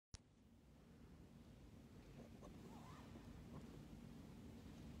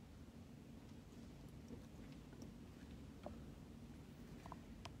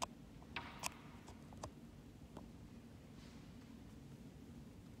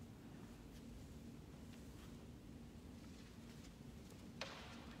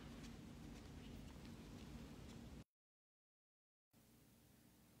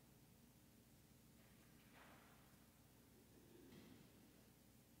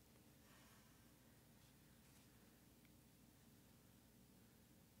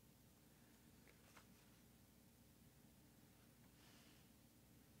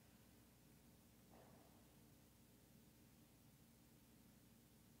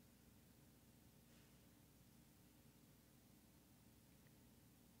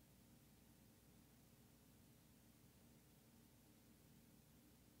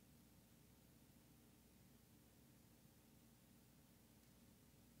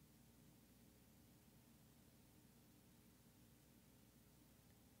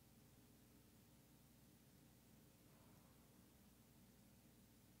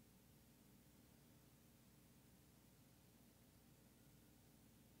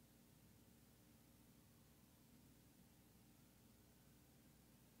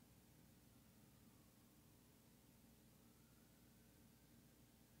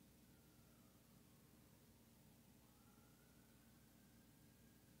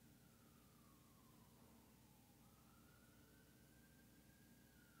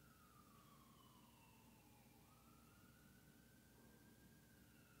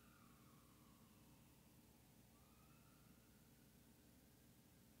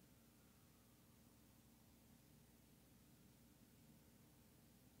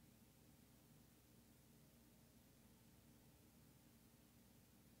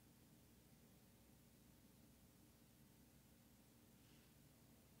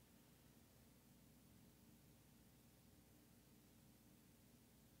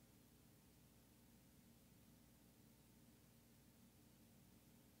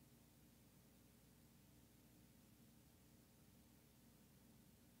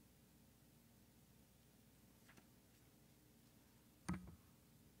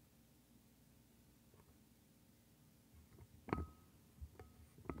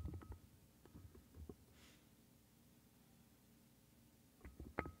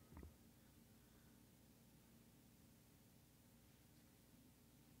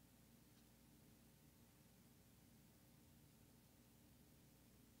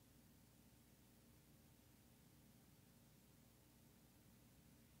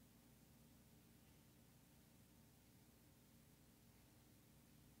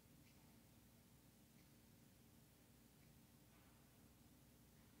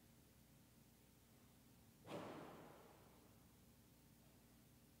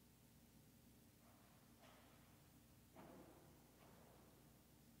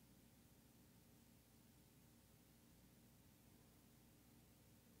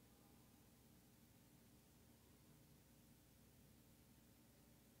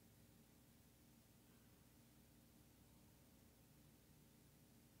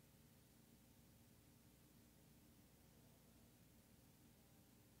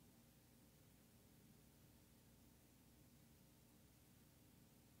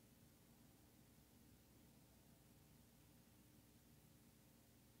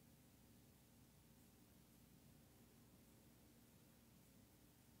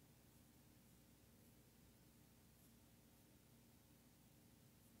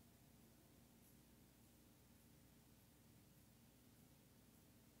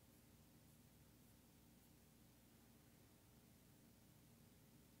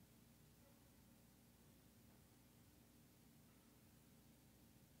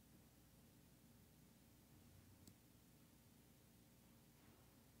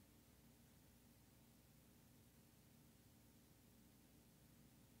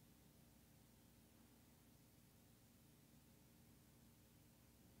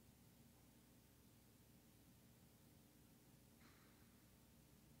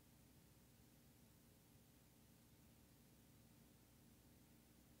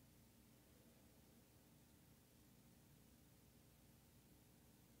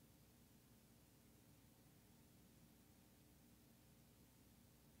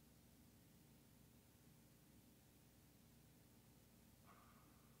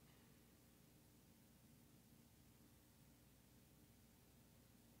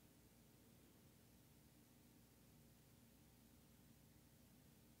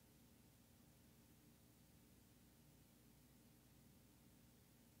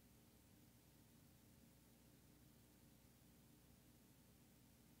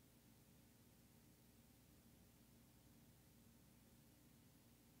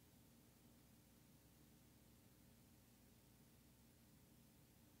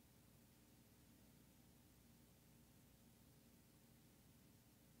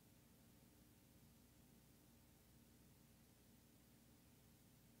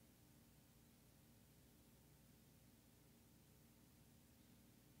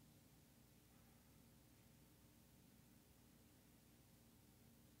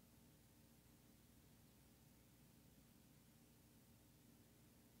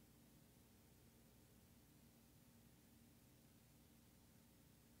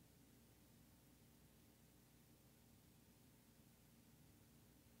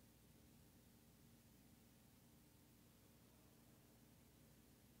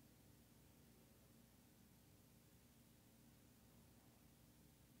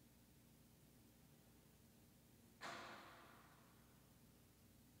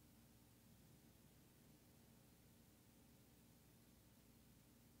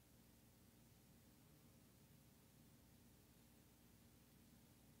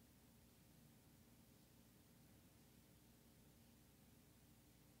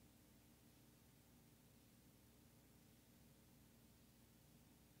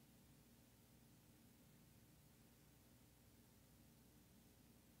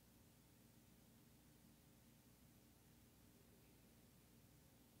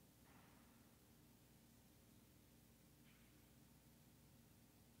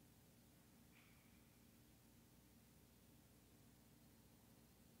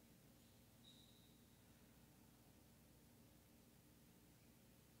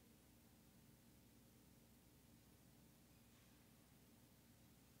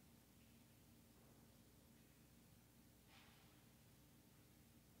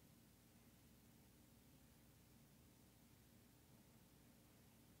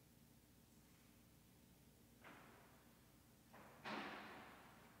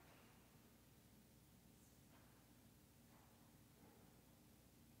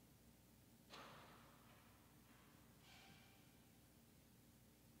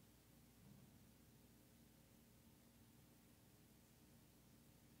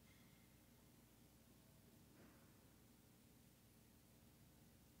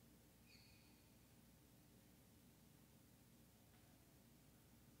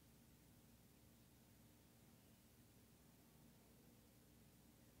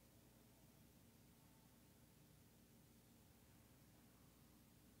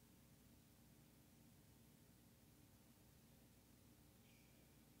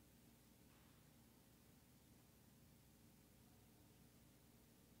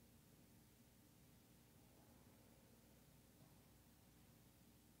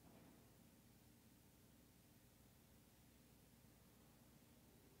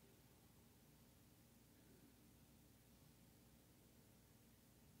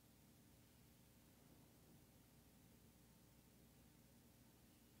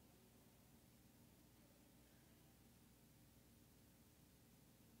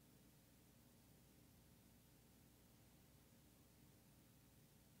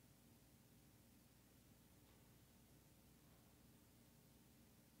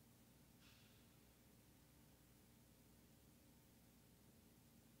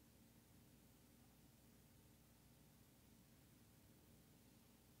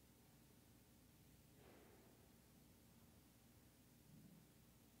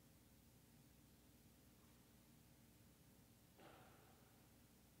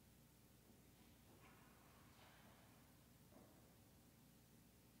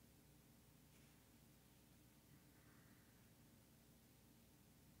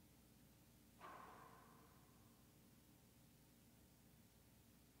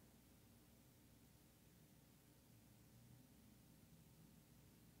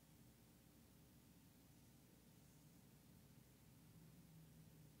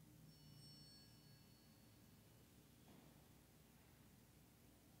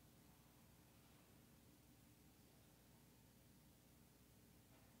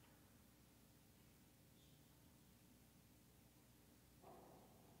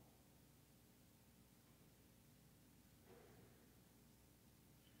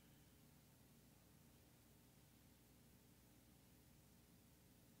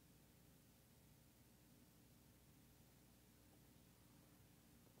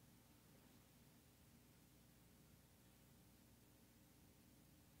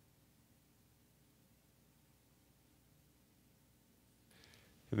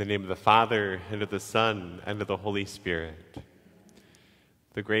In the name of the Father, and of the Son, and of the Holy Spirit.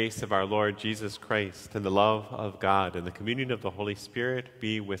 The grace of our Lord Jesus Christ, and the love of God, and the communion of the Holy Spirit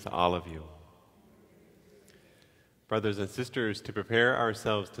be with all of you. Brothers and sisters, to prepare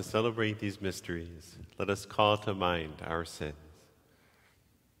ourselves to celebrate these mysteries, let us call to mind our sins.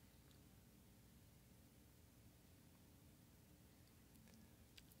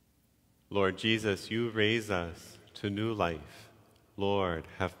 Lord Jesus, you raise us to new life. Lord,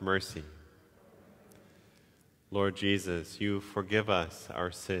 have mercy. Lord Jesus, you forgive us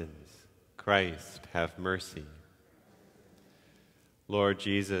our sins. Christ, have mercy. Lord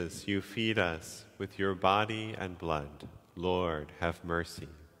Jesus, you feed us with your body and blood. Lord, have mercy.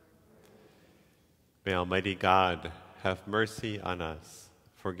 May Almighty God have mercy on us,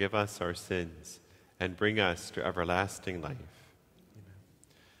 forgive us our sins, and bring us to everlasting life. Amen.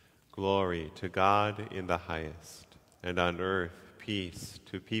 Glory to God in the highest, and on earth peace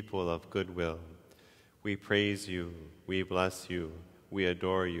to people of good will. We praise you, we bless you, we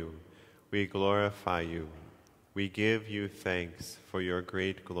adore you, we glorify you. We give you thanks for your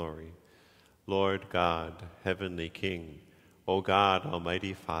great glory. Lord God, heavenly King, O God,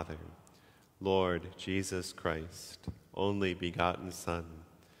 Almighty Father, Lord Jesus Christ, only begotten Son,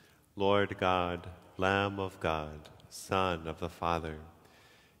 Lord God, Lamb of God, Son of the Father,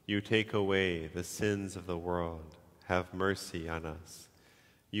 you take away the sins of the world. Have mercy on us.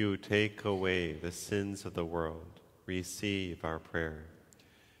 You take away the sins of the world. Receive our prayer.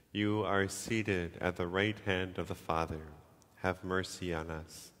 You are seated at the right hand of the Father. Have mercy on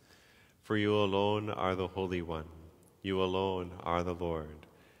us. For you alone are the Holy One. You alone are the Lord.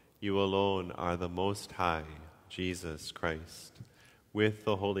 You alone are the Most High, Jesus Christ, with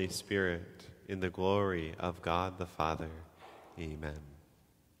the Holy Spirit, in the glory of God the Father. Amen.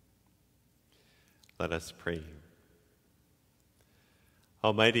 Let us pray.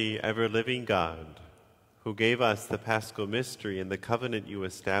 Almighty, ever-living God, who gave us the Paschal mystery and the covenant you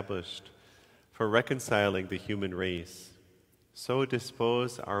established for reconciling the human race, so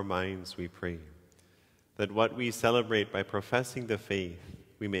dispose our minds, we pray, that what we celebrate by professing the faith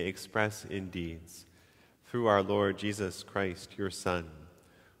we may express in deeds, through our Lord Jesus Christ, your Son,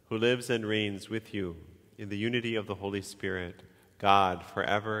 who lives and reigns with you in the unity of the Holy Spirit, God,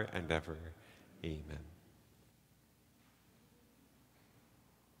 forever and ever. Amen.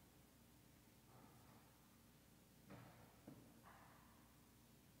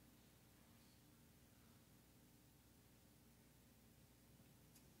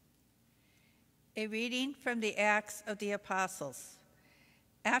 A reading from the Acts of the Apostles.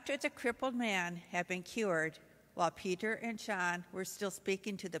 After the crippled man had been cured, while Peter and John were still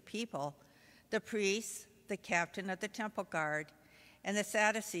speaking to the people, the priests, the captain of the temple guard, and the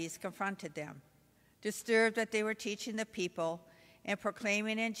Sadducees confronted them, disturbed that they were teaching the people and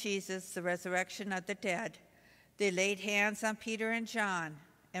proclaiming in Jesus the resurrection of the dead. They laid hands on Peter and John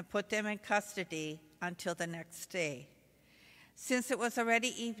and put them in custody until the next day. Since it was already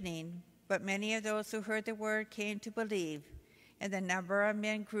evening, but many of those who heard the word came to believe, and the number of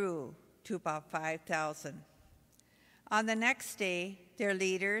men grew to about 5,000. On the next day, their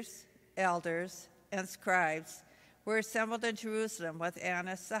leaders, elders, and scribes were assembled in Jerusalem with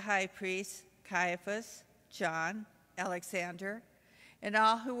Annas the high priest, Caiaphas, John, Alexander, and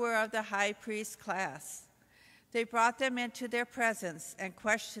all who were of the high priest class. They brought them into their presence and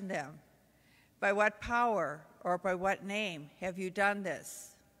questioned them, "By what power or by what name have you done this?"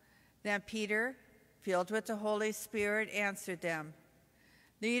 Then Peter, filled with the Holy Spirit, answered them,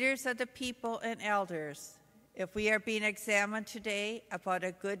 "Leaders of the people and elders, if we are being examined today about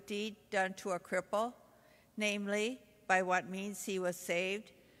a good deed done to a cripple, namely, by what means he was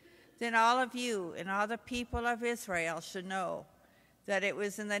saved, then all of you and all the people of Israel should know that it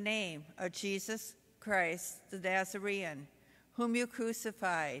was in the name of Jesus Christ the Nazarene, whom you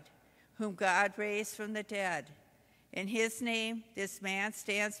crucified, whom God raised from the dead. In his name, this man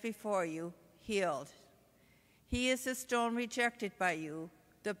stands before you, healed. He is the stone rejected by you,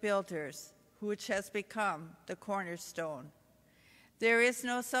 the builders, which has become the cornerstone. There is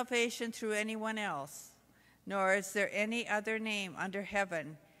no salvation through anyone else, nor is there any other name under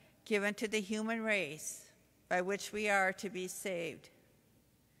heaven given to the human race by which we are to be saved."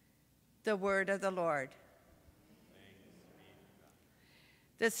 The word of the Lord.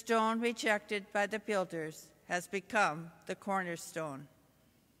 The stone rejected by the builders has become the cornerstone.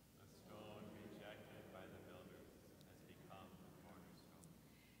 The stone rejected by the builders has become the cornerstone.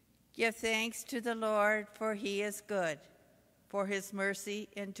 Give thanks to the Lord, for he is good, for his mercy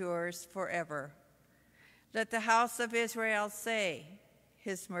endures forever. Let the house of Israel say,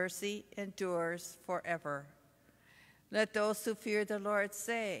 his mercy endures forever. Let those who fear the Lord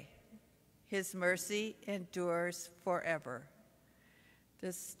say, His mercy endures forever.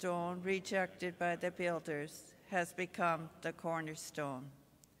 The stone rejected by the builders has become the cornerstone.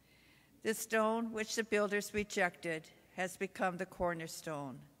 The stone which the builders rejected has become the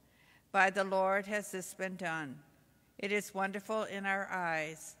cornerstone. By the Lord has this been done. It is wonderful in our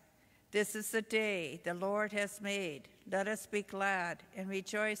eyes. This is the day the Lord has made. Let us be glad and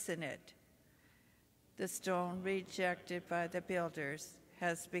rejoice in it. The stone rejected by the builders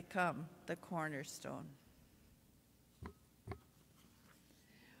has become the cornerstone.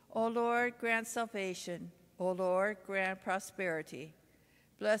 O Lord, grant salvation. O Lord, grant prosperity.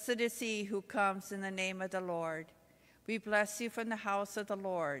 Blessed is he who comes in the name of the Lord. We bless you from the house of the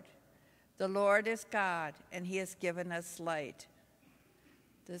Lord. The Lord is God, and he has given us light.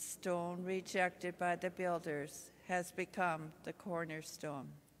 The stone rejected by the builders has become the cornerstone.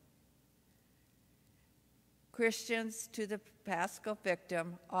 Christians, to the Paschal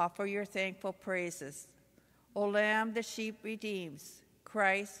victim, offer your thankful praises. O Lamb the sheep redeems,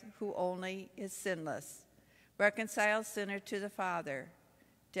 Christ, who only is sinless, reconciles sinner to the Father.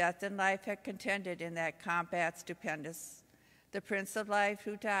 Death and life have contended in that combat stupendous. The Prince of Life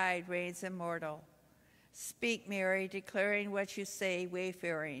who died reigns immortal. Speak, Mary, declaring what you say,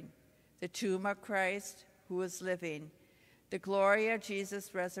 wayfaring. The tomb of Christ, who is living. The glory of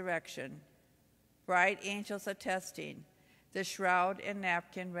Jesus' resurrection. Bright angels attesting. The shroud and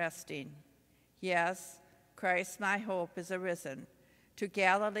napkin resting. Yes, Christ, my hope, is arisen. To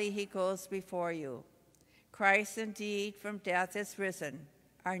Galilee he goes before you. Christ indeed from death is risen,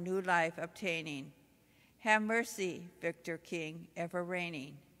 our new life obtaining. Have mercy, Victor King, ever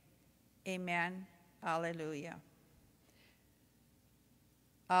reigning. Amen. Alleluia.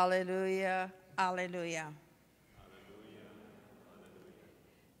 Alleluia. Alleluia.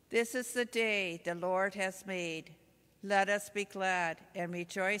 This is the day the Lord has made. Let us be glad and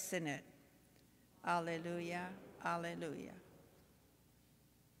rejoice in it. Alleluia. Alleluia.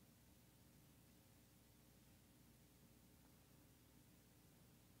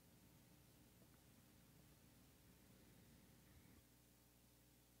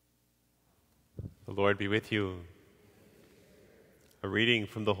 The Lord be with you. A reading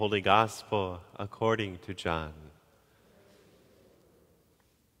from the Holy Gospel according to John.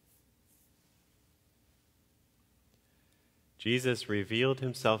 Jesus revealed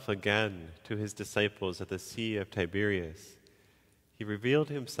himself again to his disciples at the Sea of Tiberias. He revealed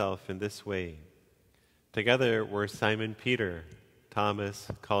himself in this way. Together were Simon Peter, Thomas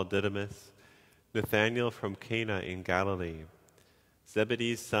called Didymus, Nathanael from Cana in Galilee,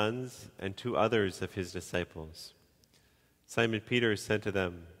 Zebedee's sons, and 2 others of his disciples. Simon Peter said to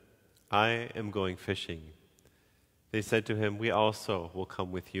them, I am going fishing. They said to him, we also will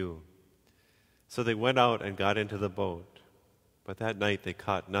come with you. So they went out and got into the boat, but that night they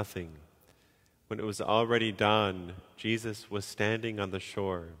caught nothing. When it was already dawn, Jesus was standing on the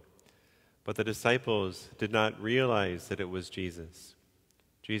shore, but the disciples did not realize that it was Jesus.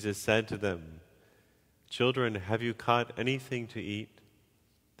 Jesus said to them, Children, have you caught anything to eat?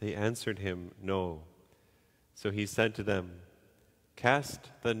 They answered him, No. So he said to them,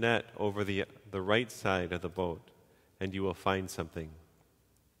 Cast the net over the right side of the boat, and you will find something.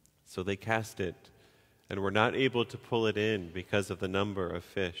 So they cast it, and were not able to pull it in because of the number of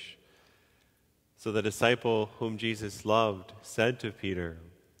fish. So the disciple whom Jesus loved said to Peter,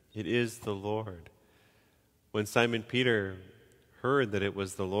 It is the Lord. When Simon Peter heard that it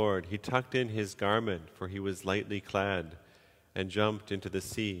was the Lord, he tucked in his garment, for he was lightly clad, and jumped into the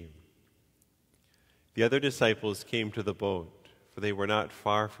sea. The other disciples came to the boat, for they were not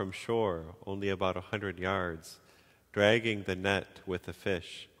far from shore, only about 100 yards, dragging the net with the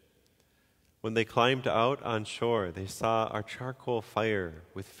fish. When they climbed out on shore, they saw a charcoal fire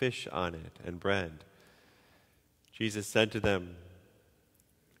with fish on it and bread. Jesus said to them,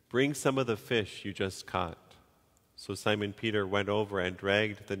 Bring some of the fish you just caught. So Simon Peter went over and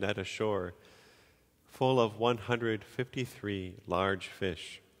dragged the net ashore, full of 153 large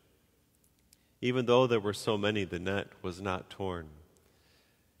fish. Even though there were so many, the net was not torn.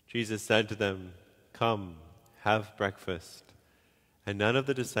 Jesus said to them, Come, have breakfast. And none of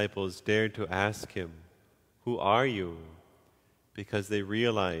the disciples dared to ask him, Who are you? Because they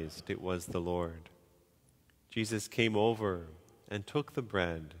realized it was the Lord. Jesus came over and took the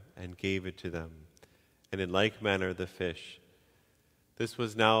bread and gave it to them, and in like manner the fish. This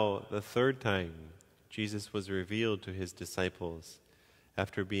was now the 3rd time Jesus was revealed to his disciples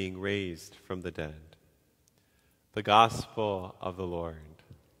after being raised from the dead. The Gospel of the Lord.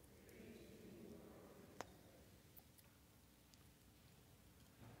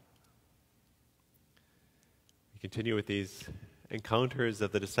 We Continue with these encounters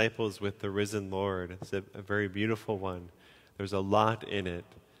of the disciples with the risen Lord. It's a very beautiful one. There's a lot in it.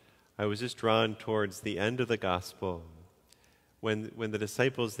 I was just drawn towards the end of the gospel. When the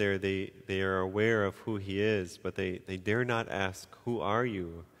disciples there, they are aware of who he is, but they dare not ask, "Who are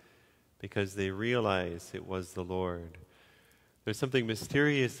you?" because they realize it was the Lord. There's something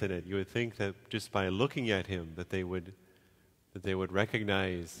mysterious in it. You would think that just by looking at him that they would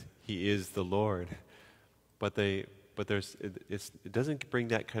recognize he is the Lord. But it doesn't bring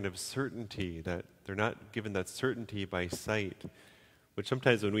that kind of certainty, that they're not given that certainty by sight. Which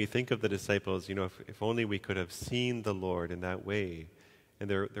sometimes when we think of the disciples, if only we could have seen the Lord in that way. And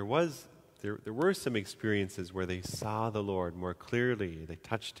there were some experiences where they saw the Lord more clearly, they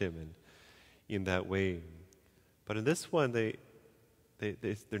touched him in that way. But in this one,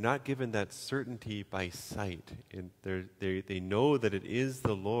 they're not given that certainty by sight. And they know that it is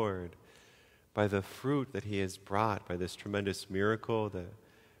the Lord by the fruit that he has brought, by this tremendous miracle, the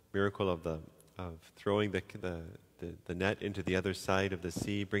miracle of throwing the net into the other side of the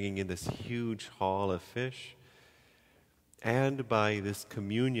sea, bringing in this huge haul of fish, and by this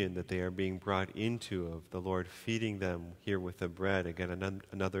communion that they are being brought into of the Lord feeding them here with the bread. Again,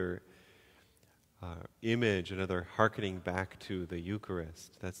 another image, another hearkening back to the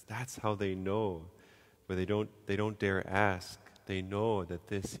Eucharist. That's how they know, where they don't dare ask. They know that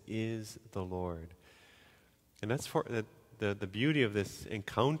this is the Lord. And that's for the beauty of this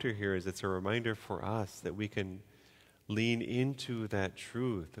encounter here is it's a reminder for us that we can lean into that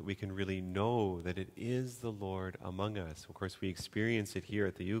truth, that we can really know that it is the Lord among us. Of course, we experience it here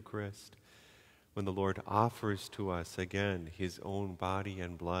at the Eucharist when the Lord offers to us again his own body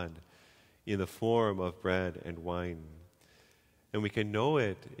and blood in the form of bread and wine. And we can know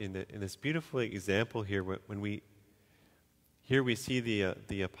it in this beautiful example here when we see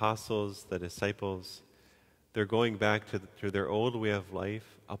the apostles, the disciples, they're going back to their old way of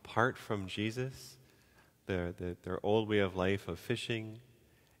life apart from Jesus, their old way of life of fishing,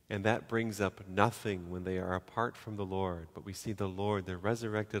 and that brings up nothing when they are apart from the Lord. But we see the Lord, the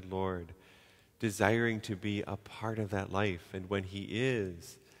resurrected Lord, desiring to be a part of that life. And when he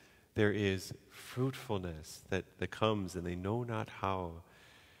is, there is fruitfulness that comes, and they know not how.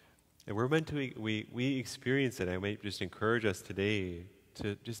 And we're meant to, we experience it. I might just encourage us today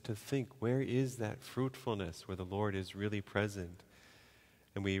to think, where is that fruitfulness where the Lord is really present?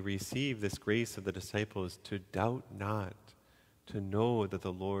 And we receive this grace of the disciples to doubt not, to know that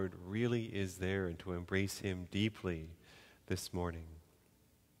the Lord really is there and to embrace him deeply this morning.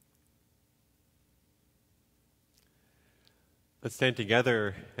 Let's stand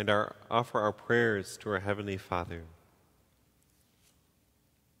together and offer our prayers to our Heavenly Father.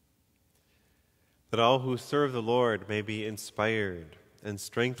 That all who serve the Lord may be inspired and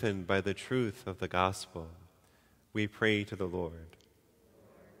strengthened by the truth of the gospel, we pray to the Lord.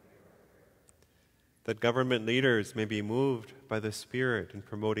 That government leaders may be moved by the Spirit in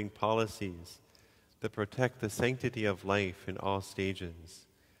promoting policies that protect the sanctity of life in all stages,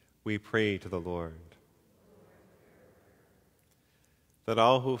 we pray to the Lord. That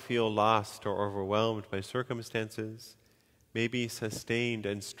all who feel lost or overwhelmed by circumstances may be sustained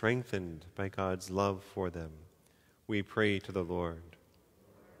and strengthened by God's love for them, we pray to the Lord.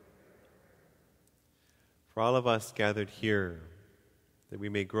 For all of us gathered here, that we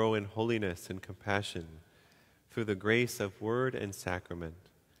may grow in holiness and compassion through the grace of word and sacrament,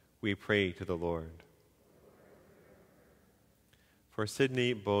 we pray to the Lord. For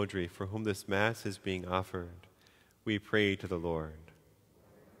Sidney Beaudry, for whom this Mass is being offered, we pray to the Lord.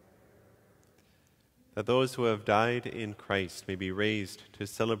 That those who have died in Christ may be raised to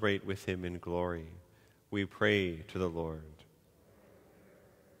celebrate with him in glory, we pray to the Lord.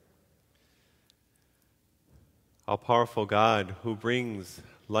 All-powerful God, who brings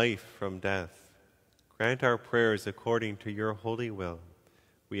life from death, grant our prayers according to your holy will.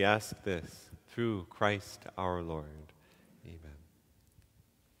 We ask this through Christ our Lord. Amen.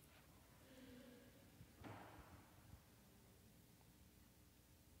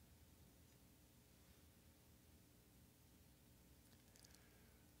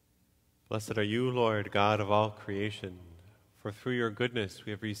 Blessed are you, Lord, God of all creation, for through your goodness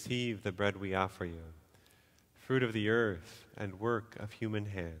we have received the bread we offer you, fruit of the earth and work of human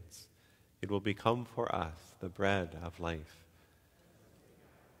hands. It will become for us the bread of life.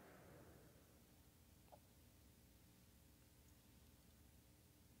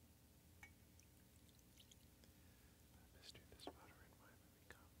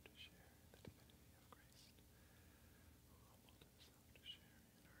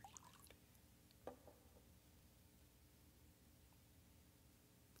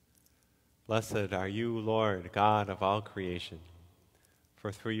 Blessed are you, Lord, God of all creation.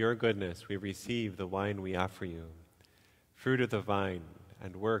 For through your goodness we receive the wine we offer you, fruit of the vine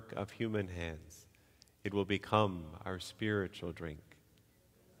and work of human hands. It will become our spiritual drink.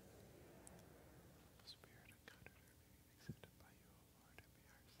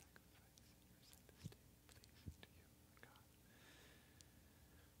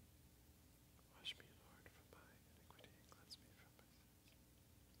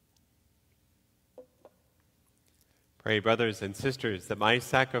 Pray, brothers and sisters, that my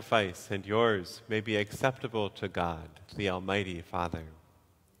sacrifice and yours may be acceptable to God, the Almighty Father.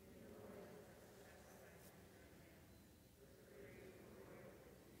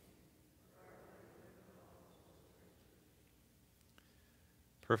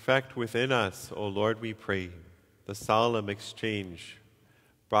 Perfect within us, O Lord, we pray, the solemn exchange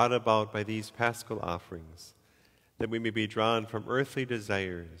brought about by these paschal offerings, that we may be drawn from earthly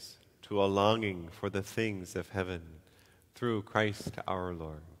desires to a longing for the things of heaven, through Christ our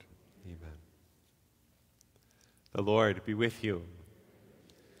Lord. Amen. The Lord be with you.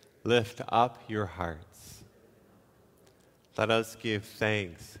 Lift up your hearts. Let us give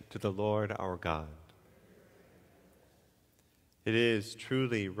thanks to the Lord our God. It is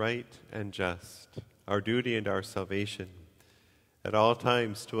truly right and just, our duty and our salvation, at all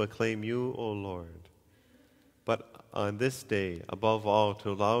times to acclaim you, O Lord, but on this day, above all,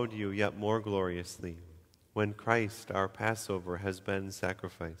 to laud you yet more gloriously, when Christ, our Passover, has been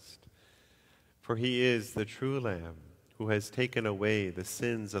sacrificed. For he is the true Lamb who has taken away the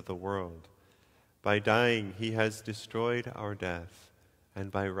sins of the world. By dying, he has destroyed our death, and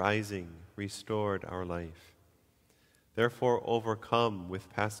by rising, restored our life. Therefore, overcome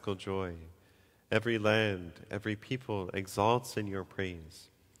with paschal joy, every land, every people exalts in your praise,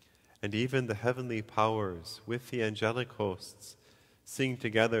 and even the heavenly powers with the angelic hosts sing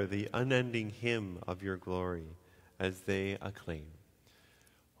together the unending hymn of your glory as they acclaim.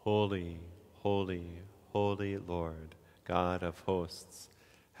 Holy, holy, holy Lord, God of hosts,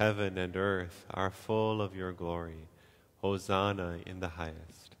 heaven and earth are full of your glory. Hosanna in the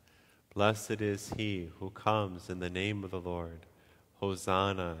highest. Blessed is he who comes in the name of the Lord.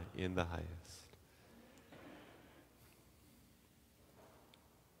 Hosanna in the highest.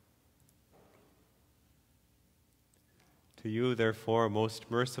 To you, therefore, most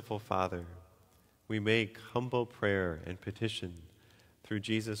merciful Father, we make humble prayer and petition through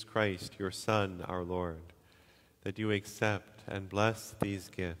Jesus Christ, your Son, our Lord, that you accept and bless these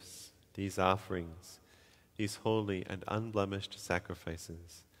gifts, these offerings, these holy and unblemished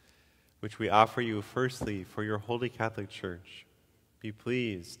sacrifices, which we offer you firstly for your holy Catholic Church. Be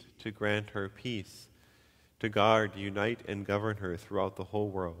pleased to grant her peace, to guard, unite, and govern her throughout the whole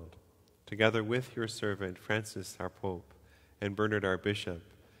world, together with your servant Francis, our Pope, and Bernard, our Bishop,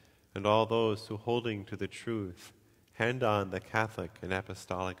 and all those who, holding to the truth, hand on the Catholic and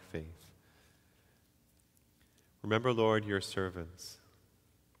Apostolic faith. Remember, Lord, your servants,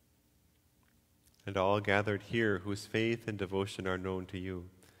 and all gathered here whose faith and devotion are known to you.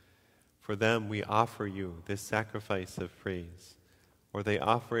 For them we offer you this sacrifice of praise, or they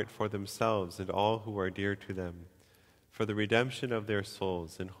offer it for themselves and all who are dear to them, for the redemption of their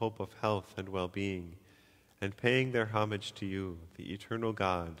souls in hope of health and well-being, and paying their homage to you, the eternal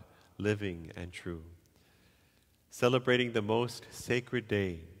God, living and true. Celebrating the most sacred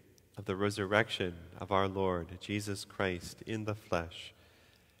day of the resurrection of our Lord Jesus Christ in the flesh,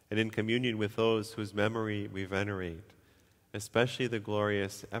 and in communion with those whose memory we venerate, especially the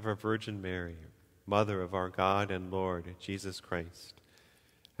glorious ever-Virgin Mary, Mother of our God and Lord Jesus Christ,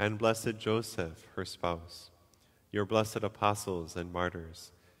 and blessed Joseph, her spouse, your blessed apostles and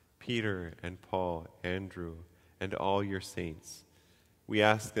martyrs, Peter and Paul, Andrew, and all your saints. We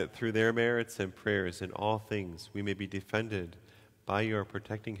ask that through their merits and prayers in all things we may be defended by your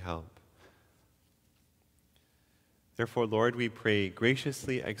protecting help. Therefore, Lord, we pray,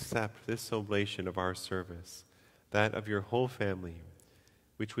 graciously accept this oblation of our service, that of your whole family,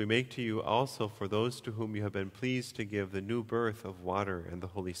 which we make to you also for those to whom you have been pleased to give the new birth of water and the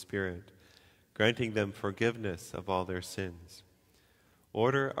Holy Spirit, granting them forgiveness of all their sins.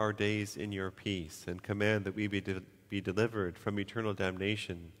 Order our days in your peace, and command that we be delivered from eternal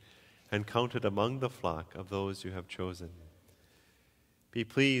damnation and counted among the flock of those you have chosen. Be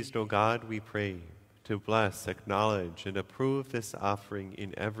pleased, O God, we pray, to bless, acknowledge, and approve this offering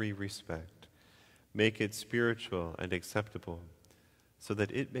in every respect. Make it spiritual and acceptable, so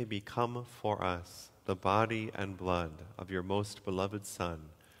that it may become for us the body and blood of your most beloved Son,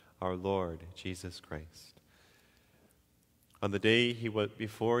 our Lord Jesus Christ. On the day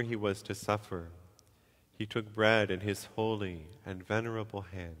before he was to suffer, he took bread in his holy and venerable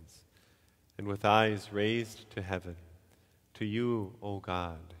hands, and with eyes raised to heaven, to you, O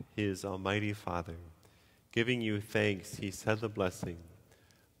God, his almighty Father, giving you thanks, he said the blessing,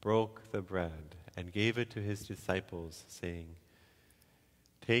 broke the bread, and gave it to his disciples, saying,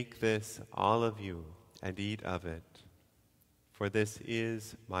 "Take this, all of you, and eat of it, for this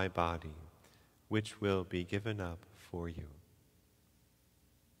is my body, which will be given up for you."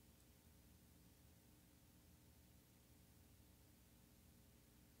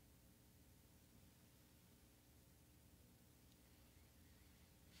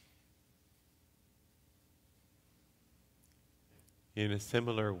 In a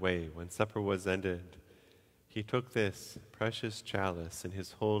similar way, when supper was ended, he took this precious chalice in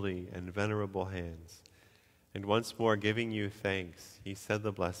his holy and venerable hands, and once more giving you thanks, he said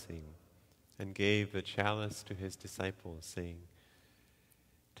the blessing, and gave the chalice to his disciples, saying,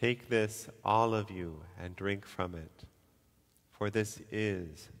 "Take this, all of you, and drink from it, for this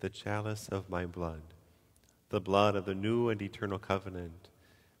is the chalice of my blood, the blood of the new and eternal covenant,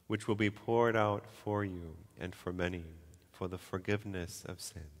 which will be poured out for you and for many, for the forgiveness of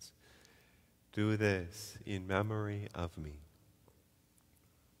sins. Do this in memory of me."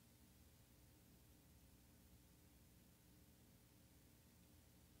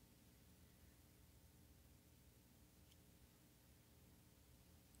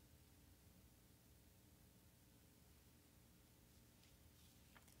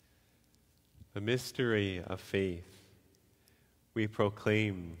 The mystery of faith. We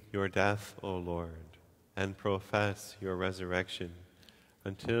proclaim your death, O Lord, and profess your resurrection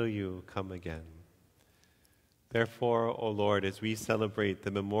until you come again. Therefore, O Lord, as we celebrate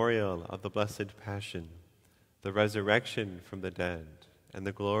the memorial of the Blessed Passion, the resurrection from the dead, and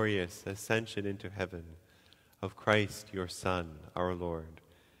the glorious ascension into heaven of Christ, your Son, our Lord,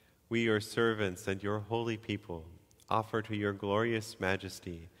 we, your servants and your holy people, offer to your glorious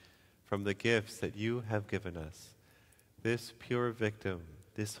majesty from the gifts that you have given us, this pure victim,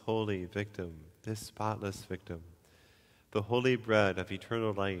 this holy victim, this spotless victim, the holy bread of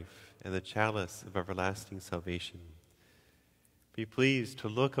eternal life and the chalice of everlasting salvation. Be pleased to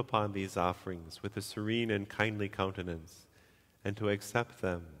look upon these offerings with a serene and kindly countenance, and to accept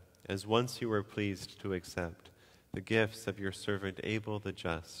them as once you were pleased to accept the gifts of your servant Abel the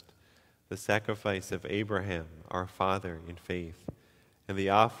just, the sacrifice of Abraham, our father in faith, and the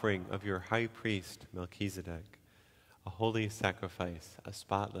offering of your high priest Melchizedek, a holy sacrifice, a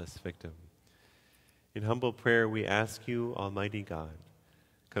spotless victim. In humble prayer we ask you, Almighty God,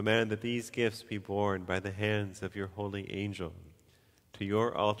 command that these gifts be borne by the hands of your holy angel to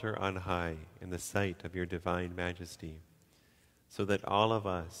your altar on high in the sight of your divine majesty, so that all of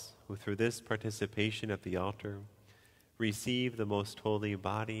us who through this participation at the altar receive the most holy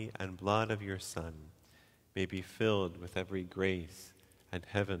body and blood of your Son may be filled with every grace and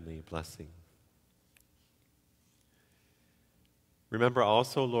heavenly blessing. Remember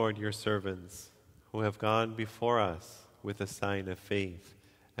also, Lord, your servants who have gone before us with a sign of faith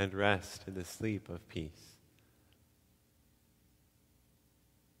and rest in the sleep of peace.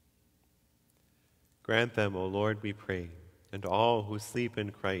 Grant them, O Lord, we pray, and all who sleep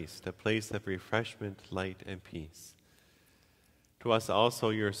in Christ, a place of refreshment, light, and peace. To us also,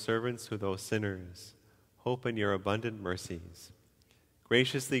 your servants, who though sinners, hope in your abundant mercies,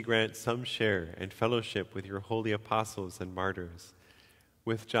 graciously grant some share and fellowship with your holy apostles and martyrs,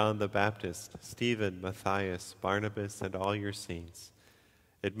 with John the Baptist, Stephen, Matthias, Barnabas, and all your saints.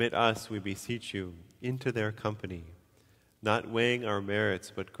 Admit us, we beseech you, into their company, not weighing our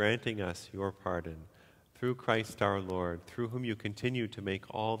merits, but granting us your pardon, through Christ our Lord, through whom you continue to make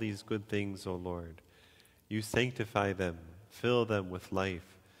all these good things, O Lord. You sanctify them, fill them with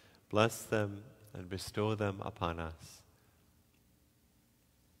life, bless them, and bestow them upon us.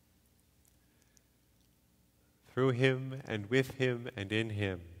 Through him, and with him, and in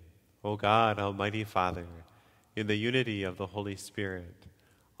him, O God, Almighty Father, in the unity of the Holy Spirit,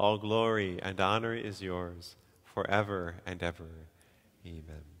 all glory and honor is yours, forever and ever.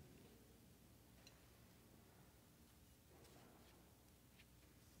 Amen.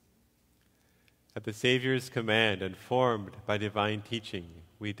 At the Savior's command and formed by divine teaching,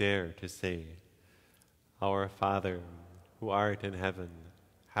 we dare to say, Our Father, who art in heaven,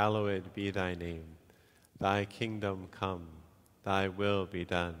 hallowed be thy name. Thy kingdom come, thy will be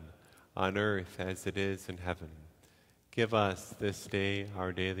done, on earth as it is in heaven. Give us this day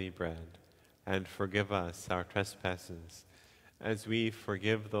our daily bread, and forgive us our trespasses, as we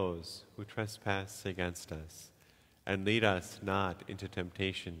forgive those who trespass against us. And lead us not into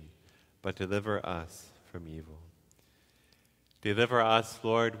temptation, but deliver us from evil. Deliver us,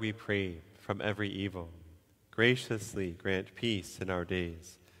 Lord, we pray, from every evil. Graciously grant peace in our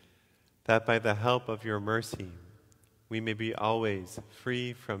days, that by the help of your mercy we may be always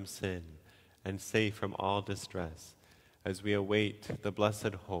free from sin and safe from all distress, as we await the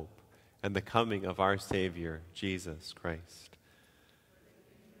blessed hope and the coming of our Savior, Jesus Christ.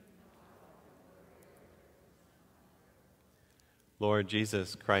 Lord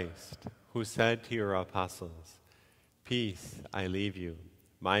Jesus Christ, who said to your apostles, "Peace I leave you,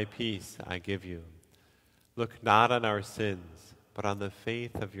 my peace I give you," look not on our sins, but on the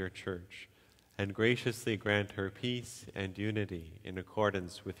faith of your church, and graciously grant her peace and unity in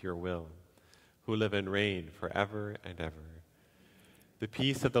accordance with your will, who live and reign forever and ever. The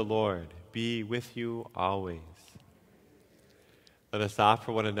peace of the Lord be with you always. Let us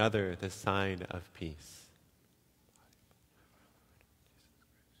offer one another the sign of peace.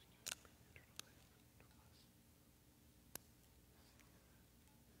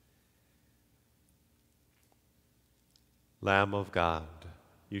 Lamb of God,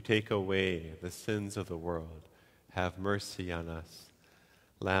 you take away the sins of the world. Have mercy on us.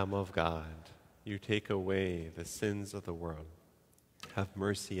 Lamb of God, you take away the sins of the world. Have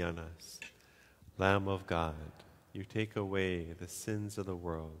mercy on us. Lamb of God, you take away the sins of the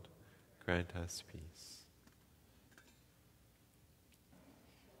world. Grant us peace.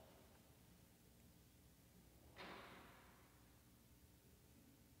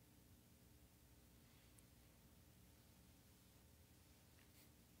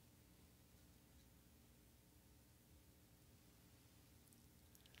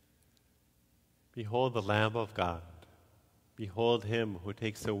 Behold the Lamb of God. Behold him who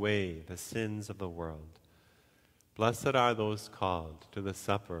takes away the sins of the world. Blessed are those called to the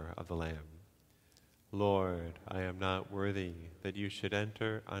supper of the Lamb. Lord, I am not worthy that you should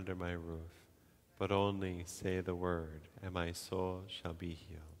enter under my roof, but only say the word, and my soul shall be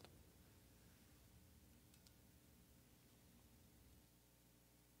healed.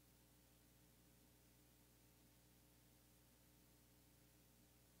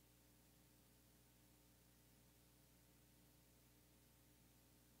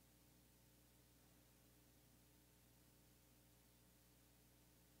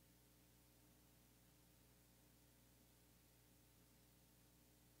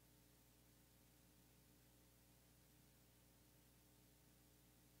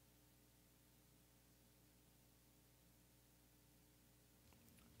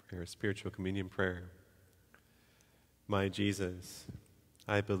 Our spiritual communion prayer. My Jesus,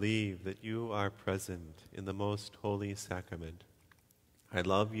 I believe that you are present in the most holy sacrament. I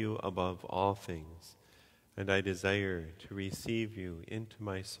love you above all things, and I desire to receive you into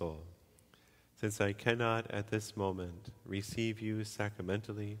my soul. Since I cannot at this moment receive you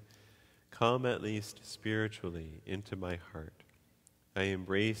sacramentally, come at least spiritually into my heart. I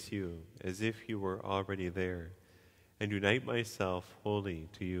embrace you as if you were already there, and unite myself wholly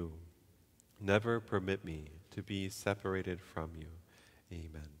to you. Never permit me to be separated from you.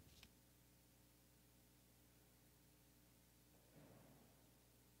 Amen.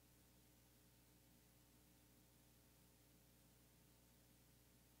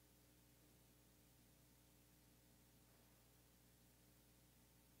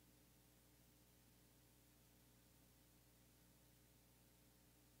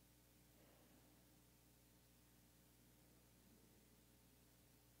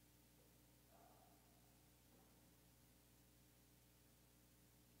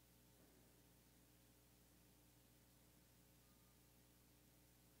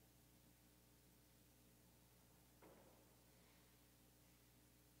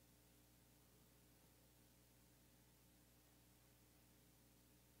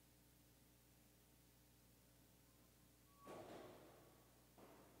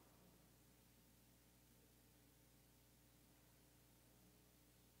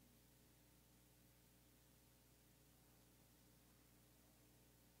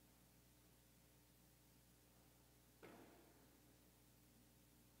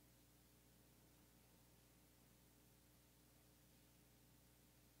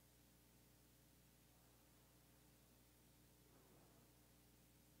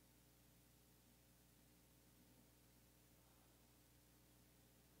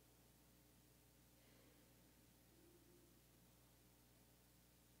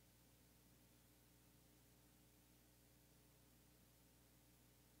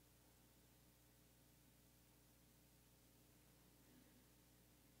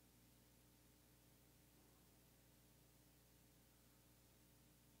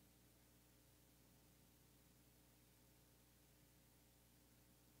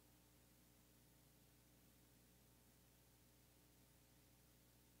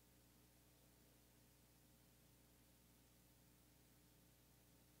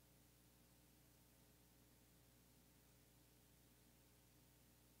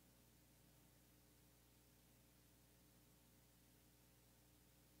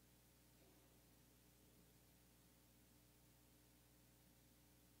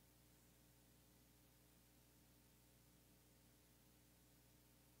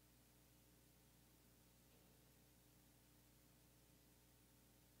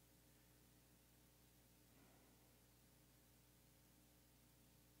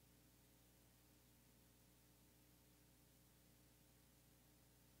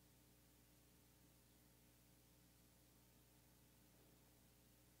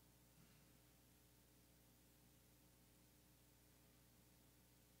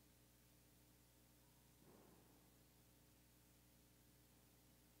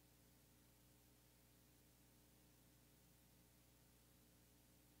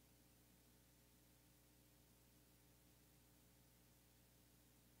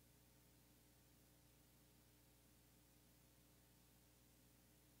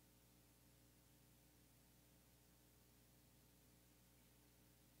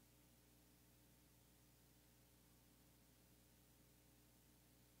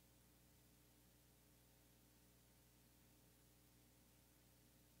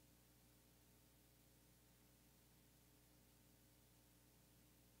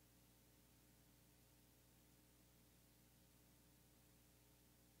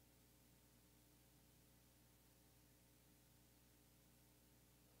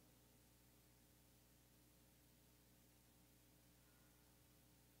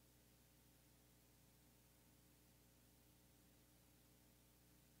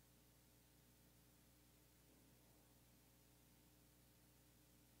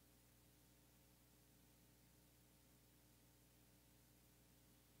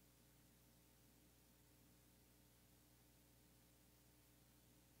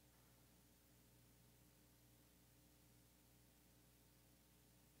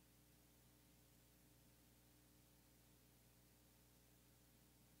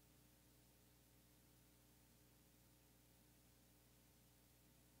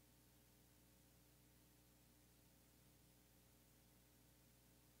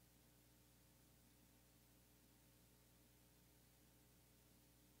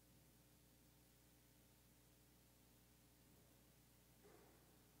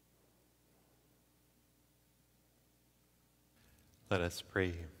 Let us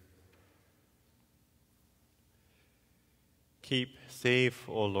pray. Keep safe,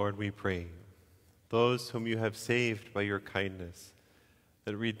 O Lord, we pray, those whom you have saved by your kindness,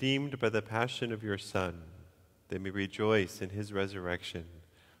 that redeemed by the passion of your Son, they may rejoice in his resurrection,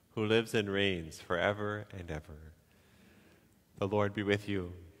 who lives and reigns forever and ever. The Lord be with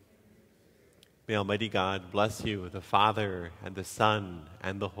you. May Almighty God bless you, the Father, and the Son,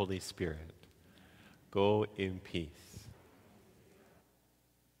 and the Holy Spirit. Go in peace.